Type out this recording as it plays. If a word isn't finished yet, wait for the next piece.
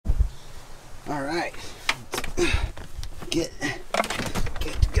All right, let's get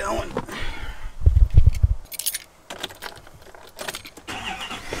going.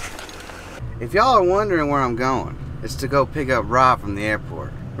 If y'all are wondering where I'm going, it's to go pick up Rob from the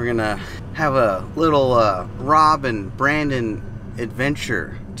airport. We're gonna have a little Rob and Brandon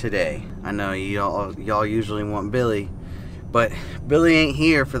adventure today. I know y'all usually want Billy, but Billy ain't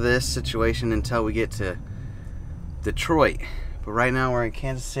here for this situation until we get to Detroit. But right now we're in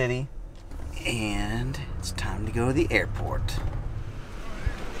Kansas City, and it's time to go to the airport.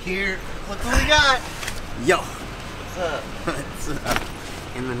 Here, look what we got. Yo, what's up? What's up?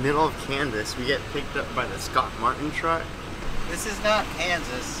 In the middle of Kansas, we get picked up by the Scott Martin truck. This is not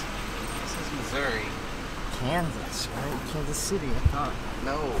Kansas. This is Missouri. Kansas, right? Kansas City, I thought.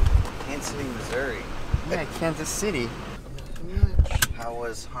 No, Kansas City, Missouri. Yeah, Kansas City. How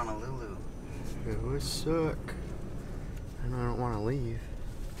was Honolulu? It was suck. And I don't want to leave.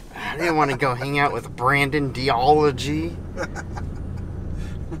 I didn't want to go hang out with Brandon Deology.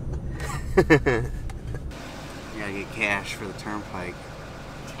 You gotta get cash for the turnpike.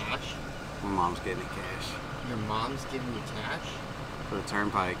 Cash? My mom's getting me cash. Your mom's giving you cash? For the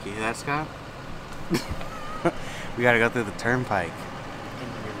turnpike. You hear that, Scott? We gotta go through the turnpike.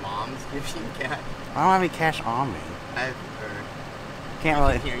 And your mom's giving you cash? I don't have any cash on me. I've heard. Can't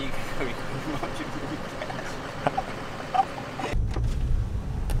really hear you. Your mom giving you cash.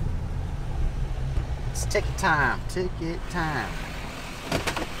 It's ticket time. Ticket time. I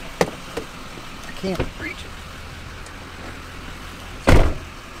can't reach it.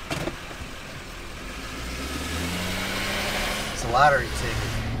 It's a lottery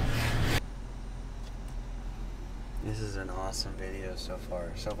ticket. This is an awesome video so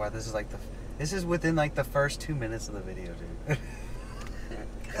far. So far, this is within like the first 2 minutes of the video, dude.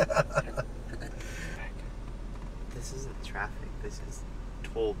 This isn't traffic. This is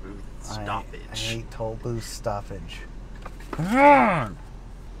toll booth stoppage. I hate toll booth stoppage. Come on!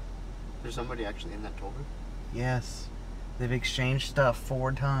 There's somebody actually in that toll booth? Yes. They've exchanged stuff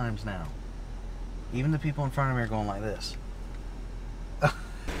 4 times now. Even the people in front of me are going like this. Hi.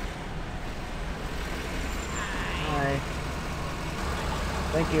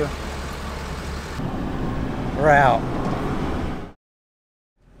 Thank you. We're out.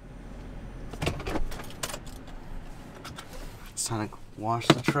 It's time to wash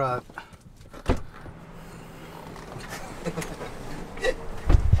the truck.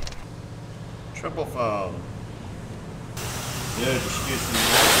 Triple phone. Yeah, just get some.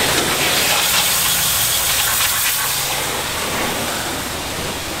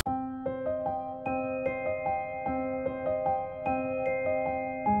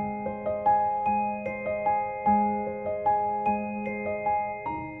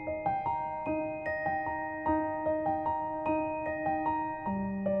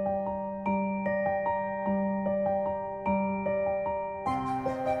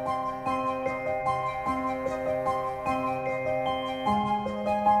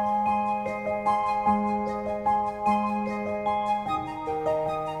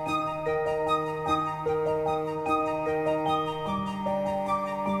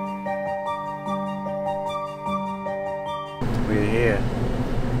 We're here.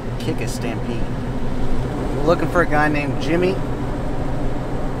 Kick a Stampede. We're looking for a guy named Jimmy. He's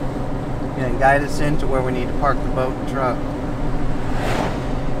gonna guide us into where we need to park the boat and truck.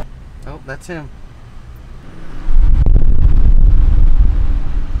 Oh, that's him.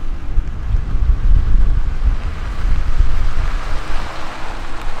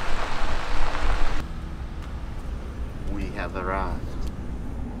 We have arrived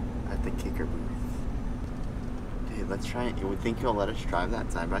at the kicker booth. Dude, let's try it. You would think you'll let us drive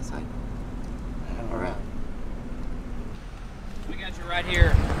that side by side? All right. We got you right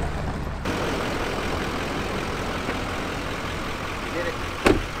here. You did it.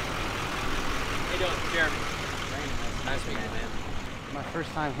 How you doing, Jeremy? Nice meeting you, man. My first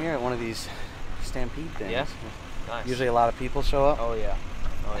time here at one of these Stampede things. Yeah? Nice. Usually a lot of people show up. Oh yeah.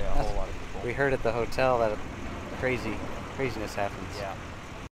 Oh yeah, a whole lot of people. We heard at the hotel that craziness happens. Yeah.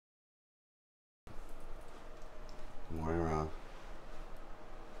 Morning, Rob.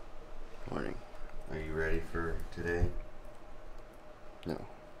 Morning. Are you ready for today? No.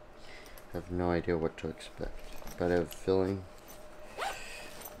 I have no idea what to expect, but I have a feeling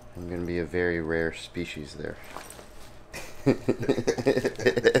I'm going to be a very rare species there.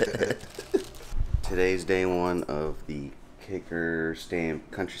 Today's day 1 of the Country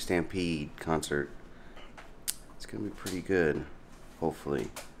Stampede concert. It's going to be pretty good,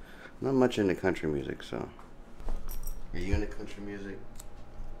 hopefully. I'm not much into country music, so. Are you into country music?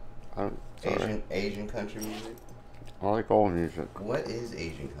 Asian country music? I like all music. What is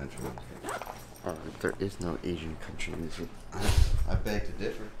Asian country music? There is no Asian country music. I beg to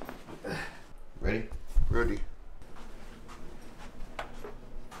differ. Ready? Ready. Are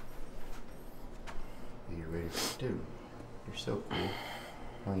you ready? Dude, you're so cool.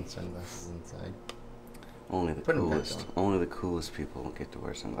 Wearing sunglasses inside. Only the coolest. Only the coolest people get to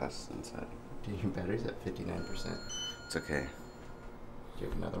wear sunglasses inside. Dude, your battery's at 59%. It's okay. Do you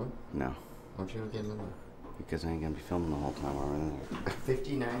have another one? No. Why don't you go get another one? Because I ain't gonna be filming the whole time we're in there.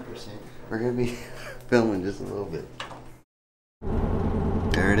 59%. We're gonna be filming just a little bit.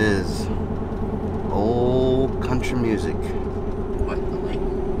 There it is. Old country music. What? The light?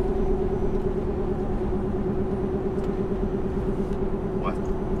 What?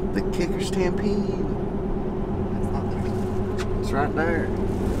 The Kicker Stampede. That's not there. It's right there.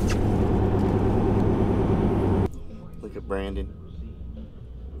 Look at Brandon.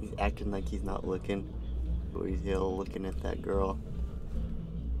 He's acting like he's not looking. But he's still looking at that girl.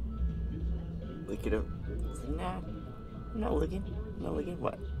 Look at him. He's like, nah, I'm not looking. I'm not looking.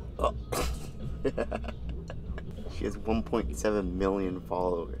 What? Oh. She has 1.7 million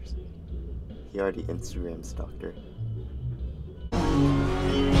followers. He already Instagram stalked her.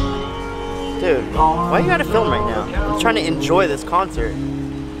 Dude, why you gotta film right now? I'm trying to enjoy this concert.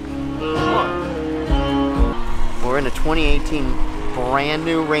 Come on. We're in a 2018 brand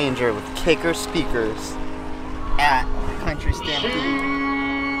new Ranger with Kicker speakers at Country Stampede.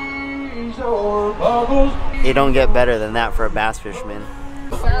 It don't get better than that for a bass fisherman.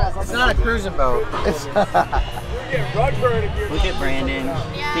 It's not a cruising boat. Look at Brandon,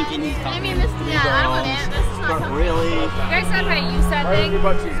 thinking he's talking. I mean, this, yeah, I don't want it. This is not But something. really, You guys said how you said thing. So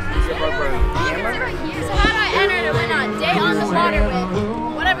how do I enter to win a day on the water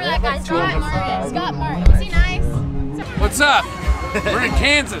with whatever that guy's name is? Scott Martin. Is he nice? What's up? We're in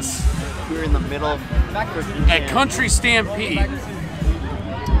Kansas we're in the middle of at Country Stampede.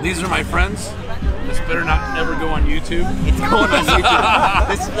 These are my friends. This better not never go on YouTube. It's going on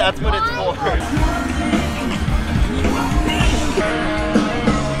YouTube. That's what it's for.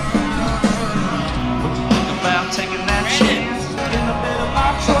 About taking that chance in the bed of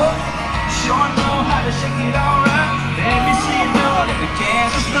my truck. Sure know how to shake it all right. Let me see you do it in the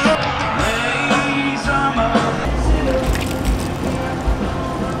Kansas club. Hey, summer.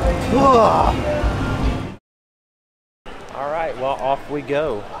 All right, well, off we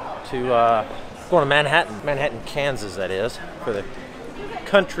go to going to Manhattan, Kansas, that is, for the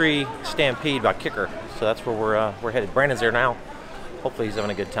Country Stampede by Kicker. So that's where we're headed. Brandon's there now. Hopefully he's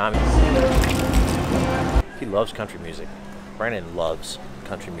having a good time. He loves country music. Brandon loves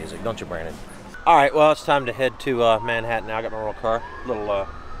country music, don't you, Brandon? All right, well, it's time to head to Manhattan now. I got my little car, little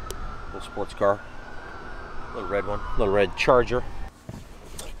sports car, little red one, little red Charger.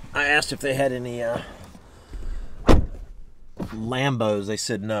 I asked if they had any Lambos. They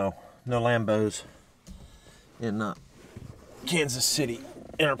said no Lambos in Kansas City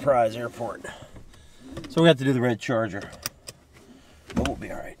Enterprise Airport. So we have to do the red Charger, but we'll be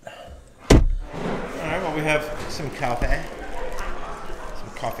all right. All right, well, we have some coffee. Some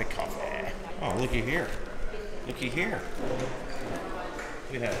coffee. Oh, looky here. We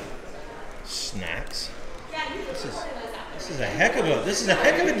have snacks. This is a heck of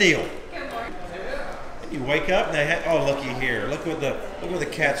a deal. You wake up and they have, oh, looky here. Look what the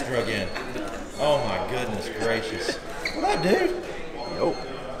cat's drug in. Oh my goodness gracious. What up, dude? Yo.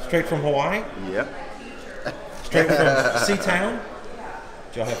 Straight from Hawaii? Yep. Straight from Seatown?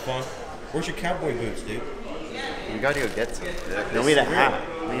 Did y'all have fun? Where's your cowboy boots, dude? We gotta go get some. No, we need a hat.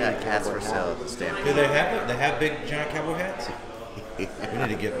 We need a Cats cowboy for sale hat. at the Stampede. Do they have it? They have big giant cowboy hats? We need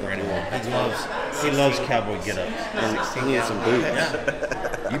to get Brandon one. He loves cowboy get-ups. He needs some boots.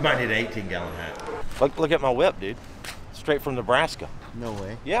 Yeah. You might need an 18-gallon hat. Look at my whip, dude. Straight from Nebraska. No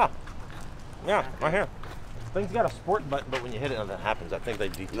way. Yeah, right here. Thing's got a sport button, but when you hit it, nothing happens. I think they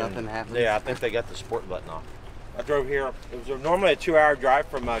detune. Nothing happens? Yeah, I think they got the sport button off. I drove here. It was normally a 2-hour drive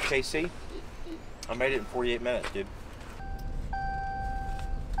from KC. I made it in 48 minutes, dude.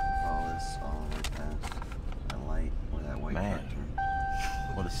 All the way past the light where that white Man. truck turned.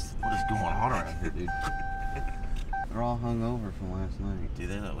 What is going on around here, dude? They're all hung over from last night. Dude,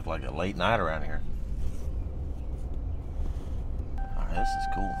 they look like a late night around here. All right, this is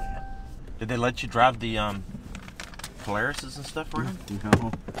cool, man. Did they let you drive the Clarises and stuff around?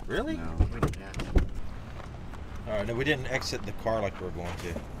 No. Really? No. All right, no, we didn't exit the car like we were going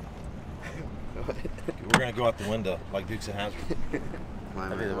to. We're going to go out the window like Dukes of Hazzard.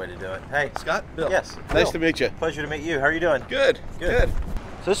 That'd be the way to do it. Hey, Scott? Bill. Yes. Nice Bill. to meet you. Pleasure to meet you. How are you doing? Good. So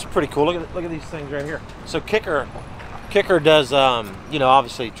this is pretty cool. Look at these things right here. So Kicker does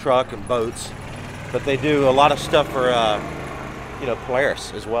obviously truck and boats, but they do a lot of stuff for you know,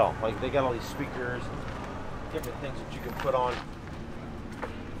 Polaris as well. Like they got all these speakers, and different things that you can put on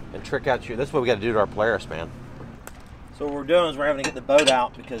and trick out you. That's what we got to do to our Polaris, man. So what we're doing is we're having to get the boat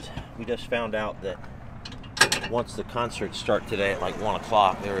out because we just found out that once the concerts start today at like 1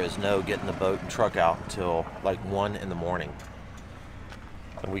 o'clock, there is no getting the boat and truck out until like 1 in the morning.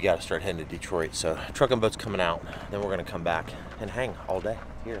 And we got to start heading to Detroit. So truck and boat's coming out. Then we're going to come back and hang all day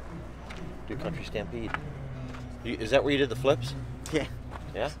here. Do Country Stampede. Is that where you did the flips? Yeah.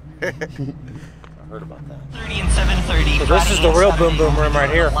 Yeah? I heard about that. 30 and 7:30. So this is the real boom boom room right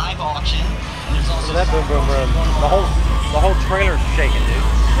here. Live auction. There's Look also at that boom boom room. The whole trailer's shaking, dude.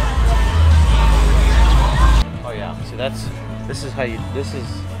 Oh yeah. See, this is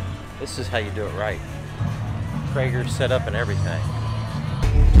how you do it right. Traeger's set up and everything.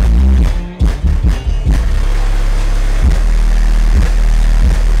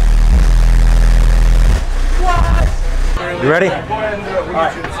 You ready?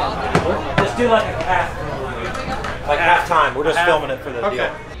 Alright. Just do like a half time. We're just filming it for the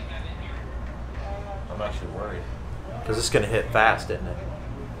deal. I'm actually worried. Because it's going to hit fast, isn't it?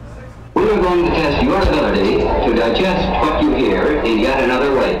 We are going to test your ability to digest what you hear in yet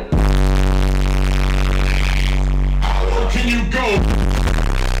another way. How can you go?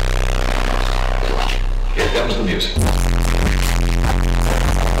 Here comes the music.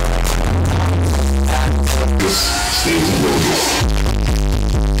 This stays in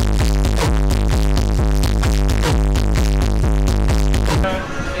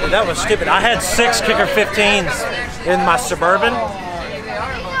That was stupid. I had 6 Kicker 15s in my Suburban.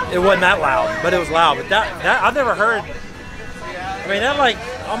 It wasn't that loud, but it was loud. But that I've never heard. I mean, that like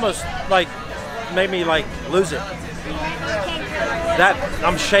almost like made me like lose it. That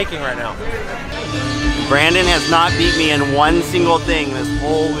I'm shaking right now. Brandon has not beat me in one single thing this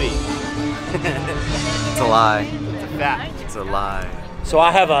whole week. It's a lie. It's a fact. It's a lie. So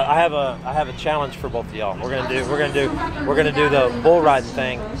I have a challenge for both of y'all. We're gonna do the bull riding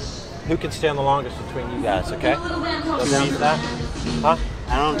thing. Who can stand the longest between you guys? Okay? So you that? Huh?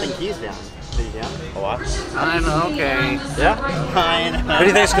 I don't think he's down. Is he down? Oh, what? I'm okay. Yeah? Fine. Who do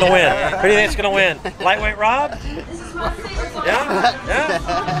you think's gonna win? Who do you think's gonna win? Lightweight Rob? Yeah? Yeah?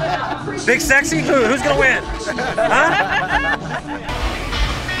 Big Sexy? Who's gonna win? Huh?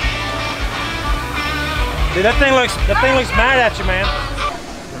 Dude, that thing looks mad at you, man.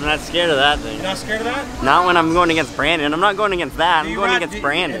 I'm not scared of that thing. You're not scared of that? Not when I'm going against Brandon. I'm not going against that. I'm going against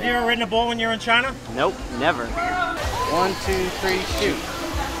Brandon. Have you ever ridden a bull when you were in China? Nope, never. 1, 2, 3, shoot. You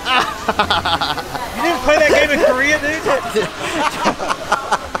didn't play that game in Korea, dude?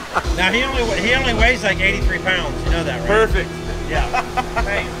 Now he only weighs like 83 pounds. You know that, right? Perfect. Yeah.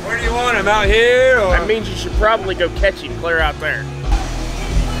 Hey, where do you want him? Out here? Or? That means you should probably go catch him clear out there.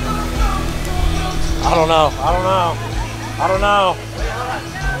 I don't know. I don't know. I don't know.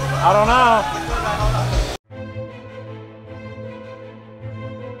 I don't know.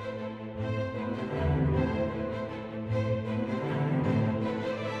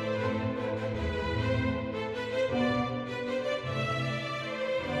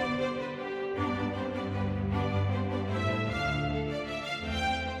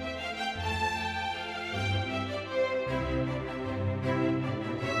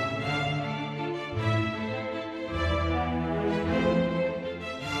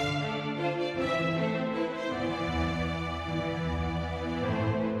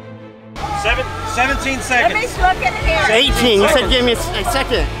 Seven, 17 seconds. Let me look in here. It's 18. You said give me a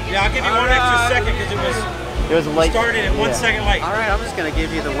second. Yeah, I'll give you one extra second because It was late. started at 1 second late. All right, I'm just gonna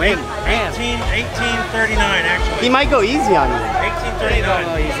give you the win. 18:39 actually. He might go easy on you.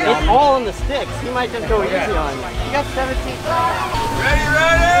 18:39. It's all on the sticks. He might just go easy on you. You got 17. Ready,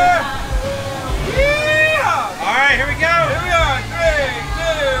 ready? Yeah! All right, here we go. Here we are. 3,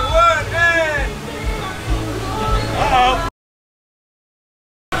 2, 1, and... Uh-oh.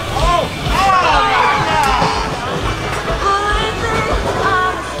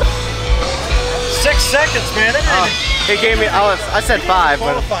 6 seconds, man. He gave me. I said 5,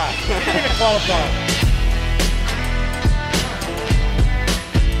 but qualify. Didn't even qualify.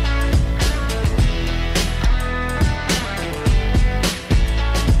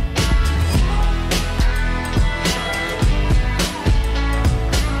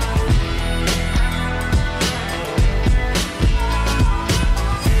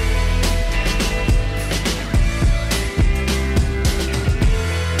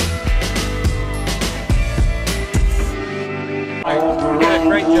 You did a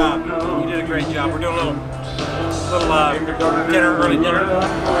great job. You did a great job. We're doing a little dinner, early dinner.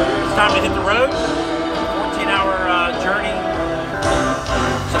 It's time to hit the road. 14-hour journey.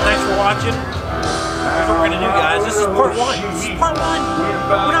 So thanks for watching. Here's what we're gonna do, guys. This is part one. This is part one.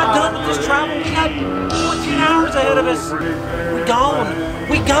 We're not done with this travel. We got 14 hours ahead of us. We gone.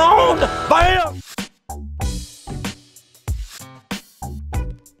 We gone. Bam!